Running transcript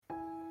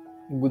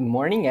Good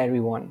morning,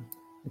 everyone.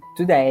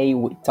 Today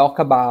we talk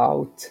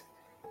about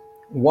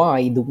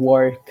why the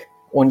work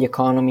on the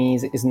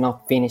economies is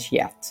not finished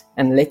yet.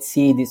 And let's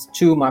see these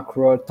two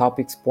macro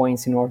topics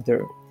points in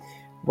order.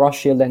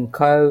 Rothschild and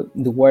Co.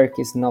 The work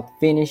is not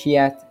finished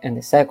yet, and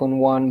the second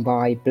one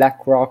by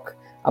BlackRock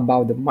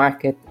about the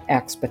market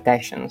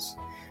expectations.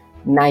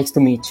 Nice to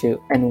meet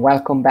you and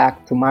welcome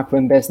back to Macro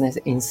and Business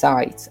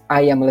Insights.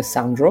 I am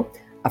Alessandro,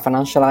 a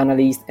financial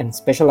analyst and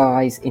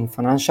specialize in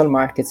financial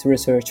markets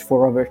research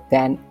for over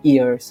 10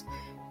 years.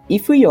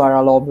 If you are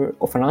a lover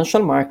of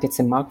financial markets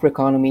and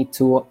macroeconomy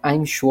too,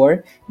 I'm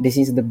sure this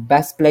is the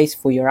best place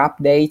for your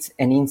updates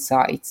and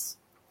insights.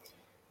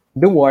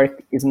 The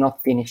work is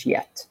not finished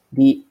yet.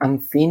 The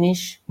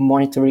unfinished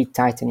monetary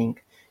tightening.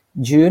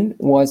 June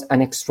was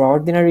an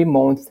extraordinary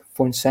month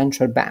for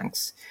central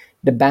banks.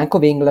 The Bank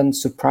of England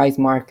surprised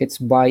markets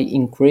by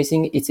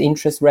increasing its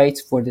interest rates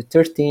for the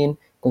 13th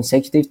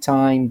consecutive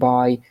time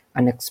by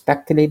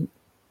unexpectedly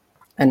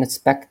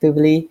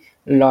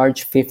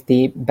large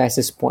 50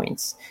 basis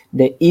points.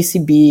 The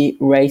ECB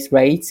raised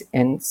rates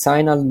and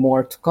signaled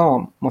more to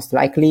come, most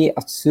likely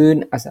as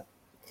soon as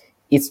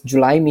its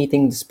July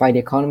meeting despite the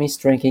economy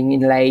shrinking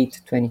in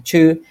late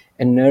 22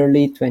 and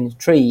early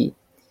 23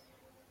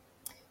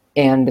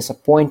 and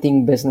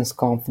disappointing business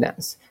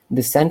confidence.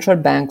 The central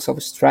banks of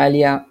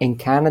Australia and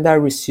Canada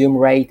resumed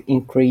rate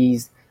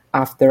increase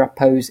after a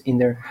pause in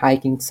their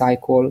hiking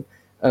cycle,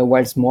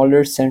 while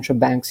smaller central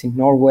banks in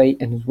Norway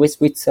and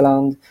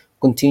Switzerland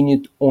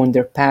continued on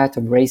their path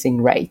of raising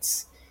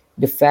rates.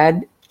 The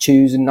Fed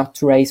chose not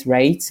to raise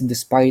rates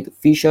despite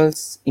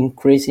officials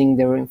increasing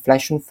their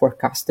inflation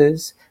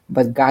forecasts,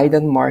 but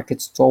guided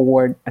markets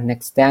toward an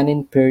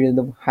extended period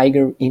of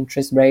higher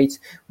interest rates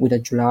with a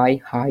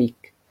July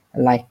hike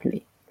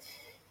likely.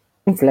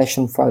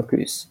 Inflation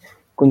focus.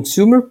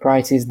 Consumer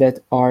prices that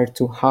are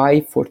too high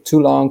for too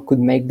long could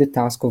make the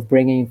task of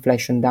bringing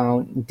inflation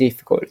down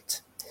difficult.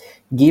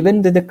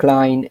 Given the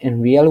decline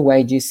in real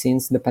wages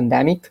since the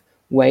pandemic,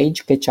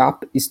 wage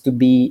catch-up is to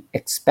be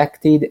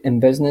expected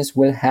and business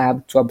will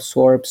have to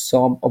absorb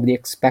some of the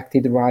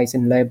expected rise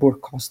in labor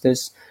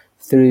costs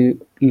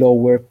through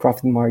lower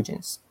profit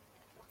margins.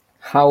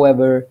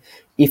 However,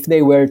 if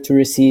they were to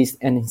resist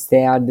and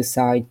instead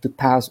decide to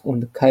pass on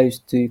the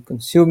cost to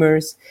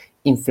consumers,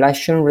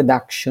 inflation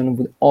reduction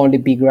would only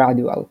be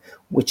gradual,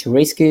 which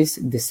risks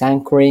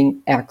disanchoring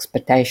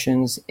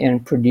expectations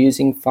and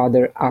producing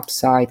further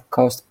upside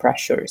cost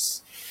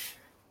pressures.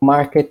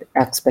 Market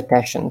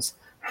expectations.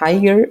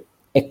 Higher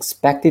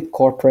expected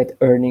corporate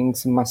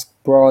earnings must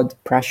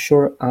put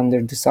pressure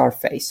under the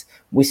surface.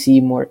 We see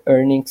more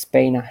earnings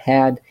pain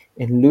ahead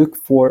and look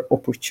for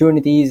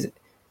opportunities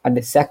at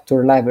the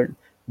sector level.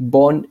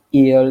 Bond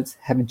yields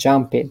have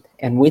jumped,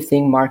 and we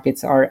think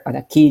markets are at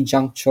a key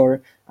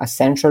juncture as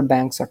central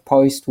banks are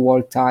poised to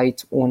hold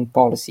tight on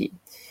policy.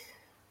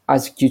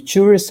 As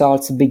Q2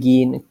 results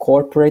begin,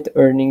 corporate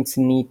earnings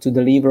need to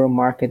deliver on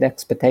market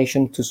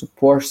expectation to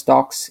support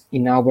stocks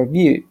in our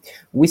view.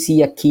 We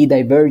see a key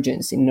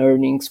divergence in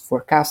earnings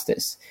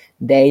forecasts.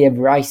 They have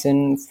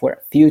risen for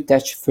a few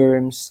tech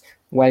firms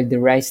while the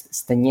rest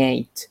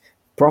stagnate.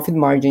 Profit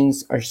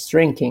margins are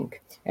shrinking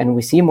and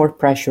we see more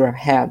pressure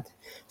ahead.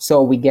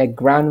 So we get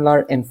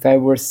granular and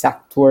favor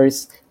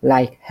sectors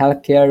like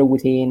healthcare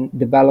within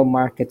developed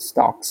market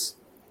stocks.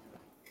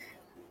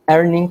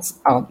 Earnings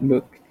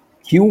outlook.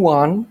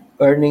 Q1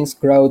 earnings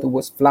growth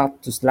was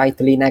flat to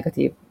slightly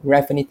negative.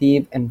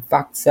 Refinitiv and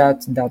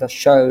FactSet data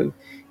show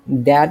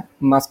that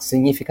masks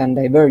significant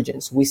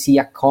divergence. We see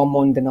a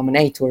common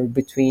denominator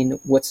between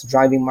what's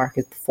driving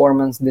market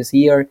performance this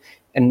year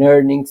and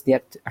earnings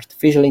that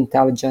artificial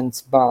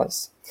intelligence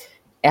buzz.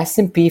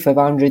 S&P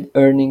 500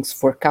 earnings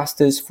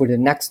forecasts for the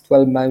next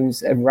 12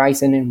 months have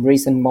risen in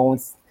recent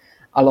months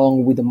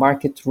along with the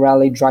market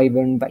rally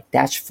driven by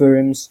tech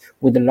firms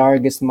with the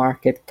largest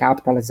market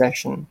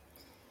capitalization.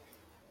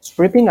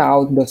 Stripping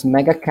out those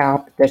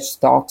mega-cap tech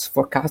stocks,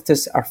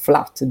 forecasts are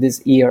flat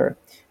this year.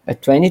 A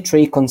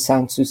 23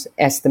 consensus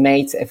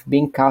estimates have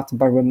been cut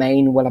but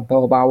remain well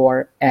above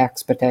our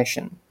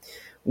expectation.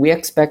 We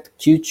expect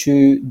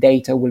Q2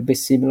 data will be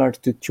similar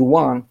to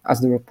Q1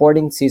 as the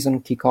reporting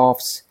season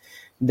kicks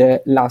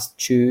the last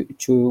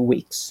two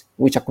weeks,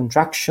 with a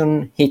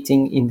contraction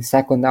hitting in the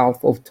second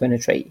half of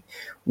 23.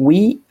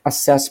 We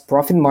assess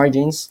profit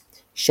margins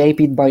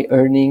shaped by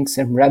earnings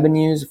and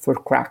revenues for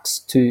cracks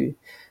too.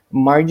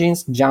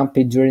 Margins jumped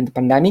during the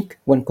pandemic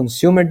when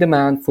consumer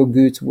demand for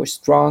goods was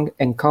strong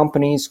and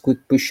companies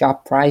could push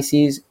up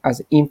prices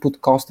as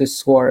input costs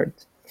soared.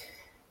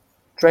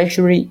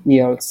 Treasury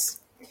yields.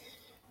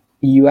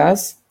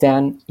 US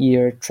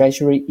 10-year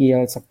Treasury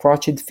yields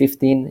approached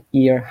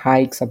 15-year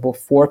hikes above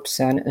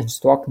 4% and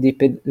stock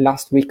dipped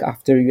last week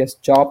after US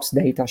jobs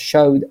data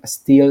showed a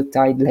still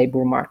tight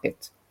labor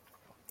market.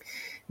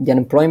 The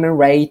unemployment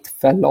rate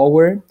fell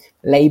lower,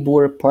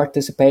 labor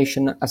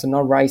participation has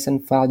not risen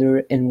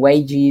further, and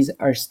wages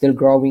are still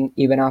growing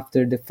even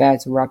after the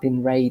Fed's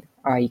rapid rate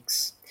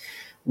hikes.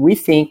 We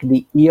think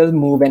the yield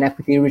move and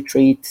equity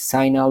retreat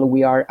signal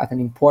we are at an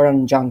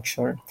important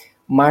juncture.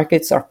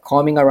 Markets are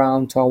coming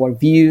around to our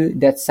view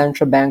that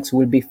central banks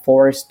will be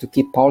forced to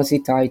keep policy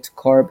tight to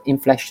curb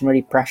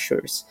inflationary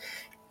pressures.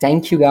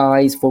 Thank you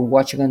guys for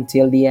watching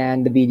until the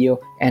end of the video,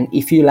 and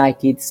if you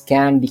like it,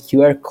 scan the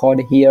QR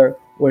code here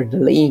or the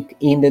link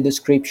in the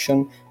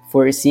description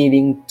for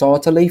receiving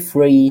totally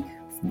free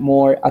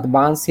more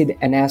advanced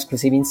and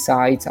exclusive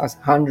insights as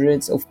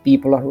hundreds of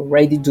people are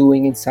already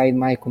doing inside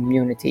my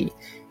community.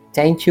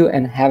 Thank you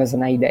and have a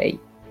nice day.